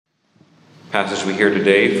Passage we hear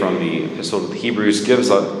today from the Epistle to the Hebrews gives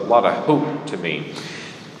a lot of hope to me.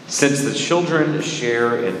 Since the children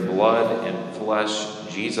share in blood and flesh,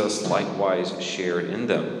 Jesus likewise shared in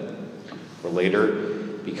them. For later,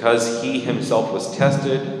 because he himself was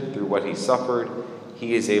tested through what he suffered,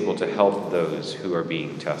 he is able to help those who are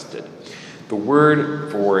being tested. The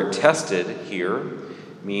word for tested here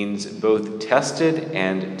means both tested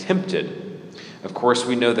and tempted. Of course,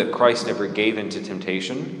 we know that Christ never gave in to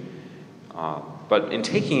temptation, but in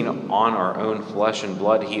taking on our own flesh and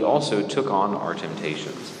blood, he also took on our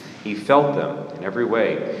temptations. He felt them in every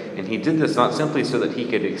way, and he did this not simply so that he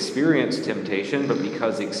could experience temptation, but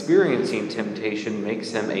because experiencing temptation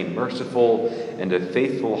makes him a merciful and a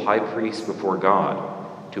faithful high priest before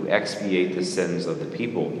God to expiate the sins of the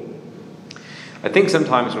people. I think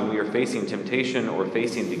sometimes when we are facing temptation or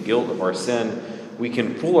facing the guilt of our sin, we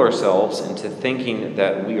can fool ourselves into thinking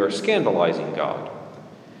that we are scandalizing God.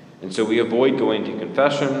 And so we avoid going to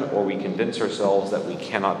confession, or we convince ourselves that we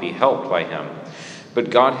cannot be helped by him.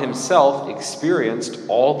 But God himself experienced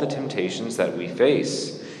all the temptations that we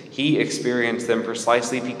face. He experienced them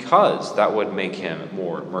precisely because that would make him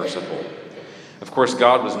more merciful. Of course,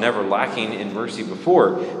 God was never lacking in mercy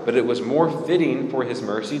before, but it was more fitting for his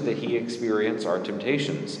mercy that he experience our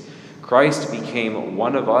temptations. Christ became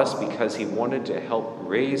one of us because he wanted to help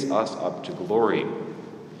raise us up to glory.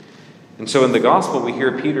 And so in the gospel, we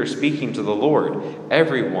hear Peter speaking to the Lord.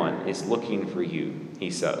 Everyone is looking for you,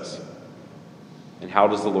 he says. And how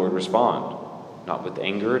does the Lord respond? Not with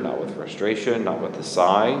anger, not with frustration, not with a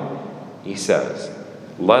sigh. He says,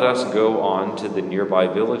 "Let us go on to the nearby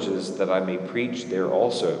villages that I may preach there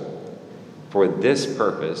also. For this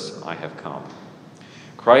purpose I have come."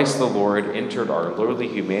 Christ the Lord entered our lowly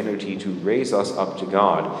humanity to raise us up to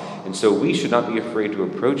God. And so we should not be afraid to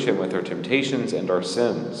approach him with our temptations and our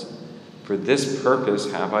sins. "For this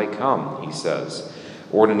purpose have I come," he says.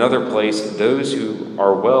 Or in another place, "Those who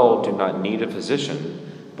are well do not need a physician,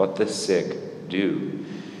 but the sick do."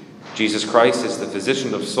 Jesus Christ is the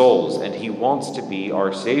physician of souls, and he wants to be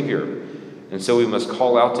our Savior. And so we must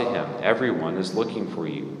call out to him, "Everyone is looking for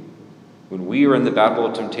you." When we are in the battle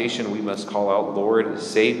of temptation, we must call out, "Lord,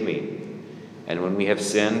 save me." And when we have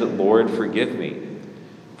sinned, "Lord, forgive me."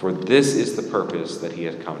 For this is the purpose that he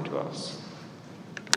has come to us.